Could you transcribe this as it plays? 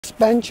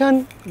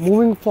expansion,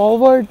 moving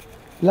forward,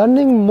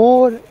 learning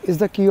more is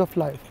the key of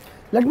life.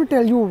 Let me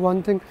tell you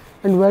one thing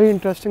and very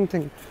interesting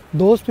thing.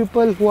 Those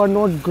people who are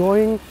not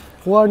growing,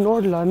 who are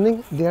not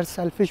learning, they are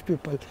selfish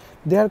people.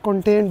 They are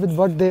content with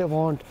what they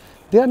want.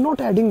 They are not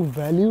adding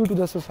value to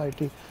the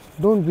society.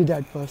 Don't be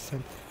that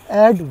person.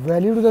 Add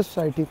value to the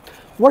society.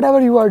 Whatever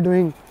you are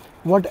doing,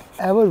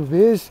 whatever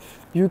ways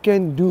you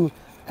can do,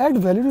 add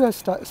value to the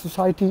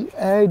society,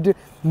 add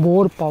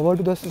more power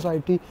to the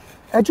society.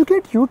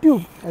 Educate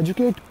YouTube,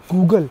 educate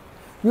Google.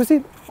 You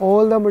see,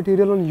 all the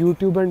material on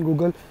YouTube and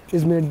Google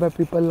is made by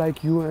people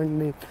like you and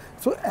me.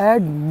 So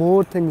add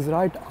more things,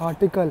 write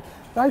article,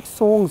 write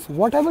songs,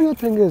 whatever your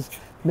thing is,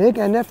 make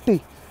NFT.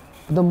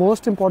 The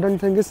most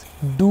important thing is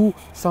do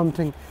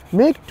something.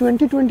 Make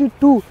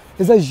 2022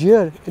 is a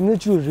year in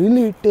which you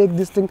really take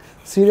this thing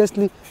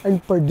seriously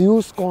and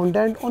produce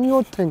content on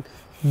your thing.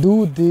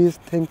 Do these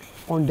things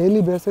on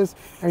daily basis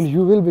and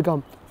you will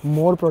become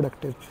more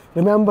productive.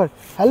 Remember,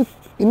 help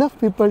enough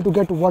people to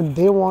get what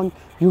they want,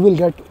 you will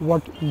get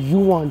what you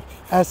want,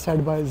 as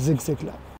said by Zig Ziglar.